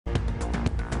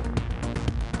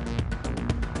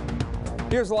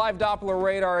Here's live Doppler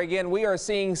radar again. We are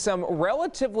seeing some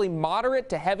relatively moderate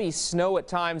to heavy snow at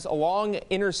times along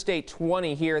Interstate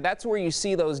 20 here. That's where you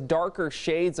see those darker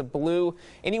shades of blue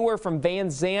anywhere from Van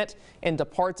Zant into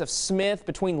parts of Smith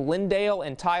between Lindale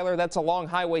and Tyler. That's along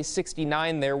Highway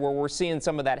 69 there where we're seeing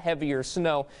some of that heavier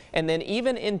snow. And then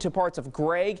even into parts of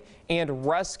Gregg and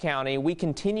Russ County, we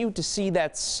continue to see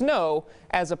that snow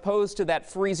as opposed to that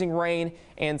freezing rain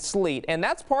and sleet. And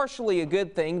that's partially a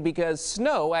good thing because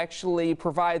snow actually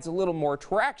provides a little more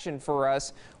traction for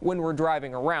us when we're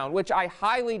driving around, which I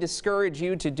highly discourage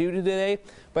you to do today.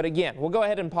 But again, we'll go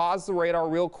ahead and pause the radar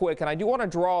real quick, and I do want to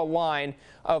draw a line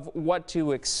of what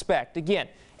to expect. Again,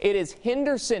 it is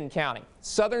Henderson County,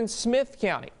 southern Smith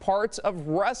County, parts of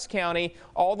Russ County,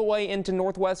 all the way into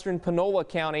northwestern Panola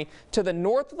County to the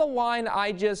north of the line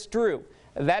I just drew.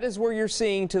 That is where you're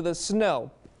seeing to the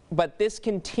snow, but this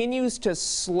continues to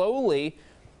slowly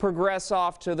progress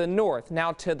off to the north.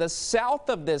 Now to the south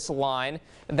of this line,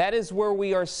 that is where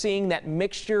we are seeing that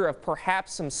mixture of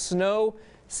perhaps some snow,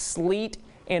 sleet,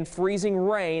 and freezing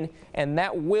rain, and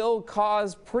that will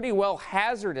cause pretty well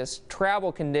hazardous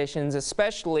travel conditions,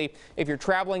 especially if you're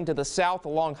traveling to the south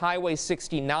along Highway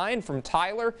 69 from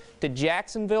Tyler to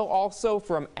Jacksonville, also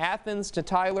from Athens to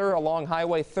Tyler along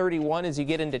Highway 31 as you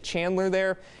get into Chandler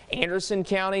there. Anderson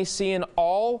County seeing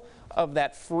all of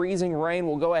that freezing rain.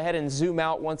 We'll go ahead and zoom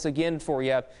out once again for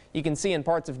you. You can see in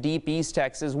parts of deep East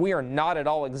Texas, we are not at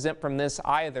all exempt from this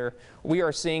either. We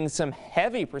are seeing some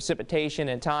heavy precipitation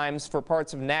at times for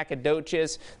parts of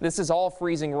Nacogdoches. This is all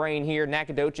freezing rain here,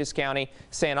 Nacogdoches County,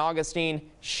 San Augustine,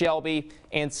 Shelby,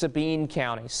 and Sabine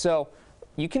County. So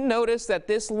you can notice that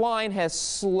this line has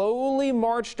slowly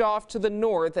marched off to the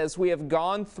north as we have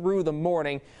gone through the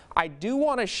morning. I do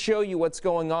want to show you what's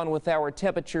going on with our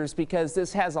temperatures because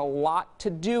this has a lot to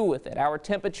do with it. Our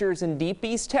temperatures in deep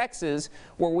East Texas,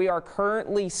 where we are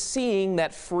currently seeing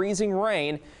that freezing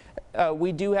rain,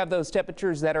 we do have those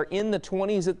temperatures that are in the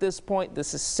 20s at this point.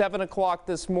 This is 7 o'clock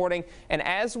this morning, and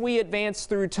as we advance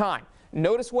through time,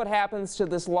 notice what happens to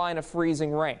this line of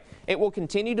freezing rain. It will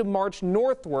continue to march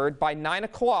northward. By 9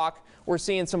 o'clock, we're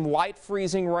seeing some light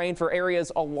freezing rain for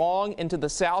areas along into the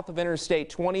south of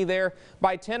Interstate 20 there.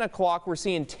 By 10 o'clock, we're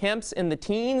seeing temps in the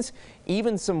teens,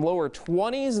 even some lower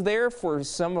 20s there for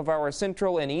some of our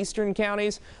central and eastern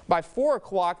counties. By 4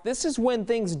 o'clock, this is when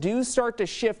things do start to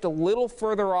shift a little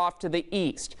further off to the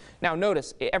east. Now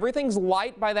notice, everything's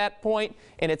light by that point,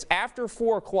 and it's after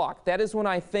 4 o'clock. That is when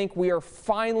I think we are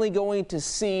finally going to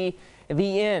see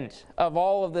the end of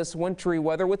all of this wintry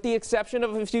weather, with the exception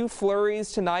of a few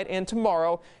flurries tonight and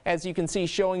tomorrow, as you can see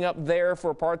showing up there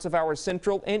for parts of our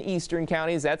central and eastern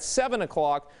counties. At 7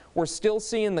 o'clock, we're still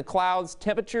seeing the clouds.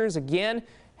 Temperatures again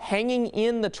hanging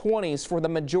in the 20s for the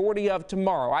majority of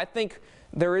tomorrow. I think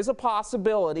there is a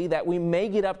possibility that we may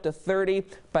get up to 30,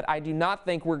 but I do not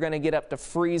think we're going to get up to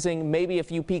freezing. Maybe a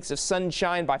few peaks of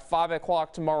sunshine by 5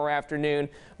 o'clock tomorrow afternoon,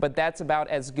 but that's about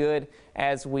as good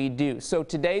as we do. So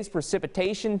today's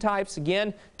precipitation types,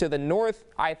 again, to the north,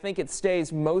 I think it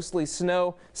stays mostly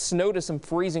snow to some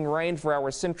freezing rain for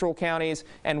our central counties,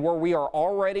 and where we are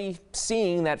already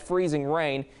seeing that freezing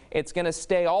rain, it's going to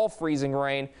stay all freezing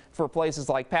rain for places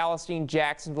like Palestine,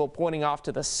 Jacksonville, pointing off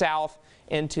to the south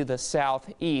into the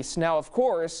southeast. Now, of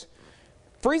course,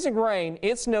 freezing rain,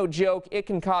 it's no joke. It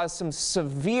can cause some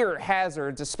severe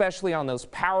hazards, especially on those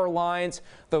power lines,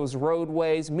 those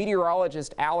roadways.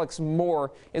 Meteorologist Alex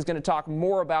Moore is going to talk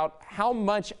more about how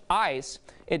much ice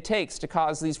it takes to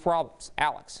cause these problems.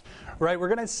 Alex. Right, we're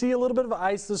going to see a little bit of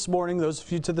ice this morning. Those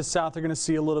of you to the south are going to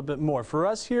see a little bit more. For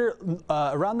us here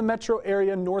around the metro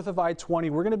area north of I-20,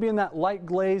 we're going to be in that light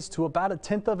glaze to about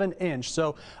 1/10 of an inch.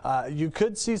 So you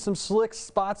could see some slick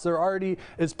spots. There already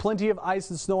is plenty of ice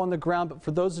and snow on the ground, but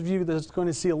for those of you that's going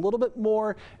to see a little bit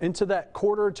more into that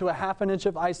 1/4 to 1/2 inch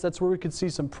of ice, that's where we could see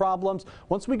some problems.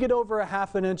 Once we get over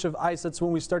 1/2 inch of ice, that's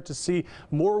when we start to see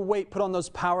more weight put on those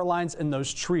power lines and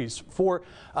those trees. For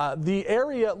the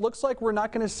area, it looks like we're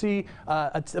not going to see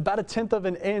about 1/10 of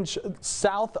an inch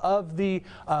south of the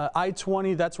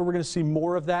I-20. That's where we're going to see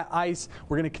more of that ice.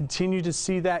 We're going to continue to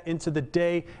see that into the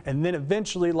day, and then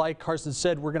eventually, like Carson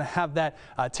said, we're going to have that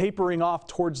tapering off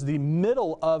towards the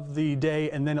middle of the day,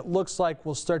 and then it looks like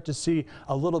we'll start to see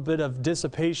a little bit of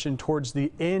dissipation towards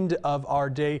the end of our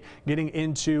day, getting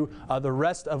into the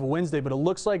rest of Wednesday. But it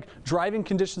looks like driving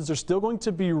conditions are still going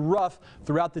to be rough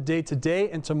throughout the day today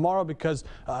and tomorrow, because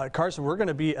Carson, we're going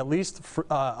to be at least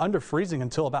under freezing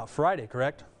until about Friday,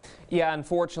 correct? Yeah,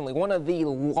 unfortunately, one of the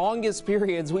longest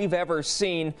periods we've ever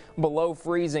seen below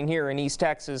freezing here in East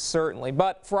Texas, certainly.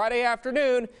 But Friday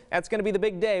afternoon, that's going to be the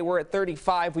big day. We're at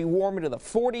 35. We warm into the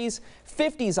 40s,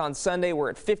 50s on Sunday.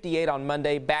 We're at 58 on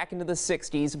Monday, back into the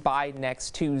 60s by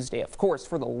next Tuesday. Of course,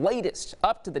 for the latest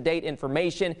up-to-the-date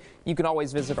information, you can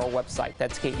always visit our website.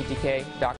 That's KETK.com.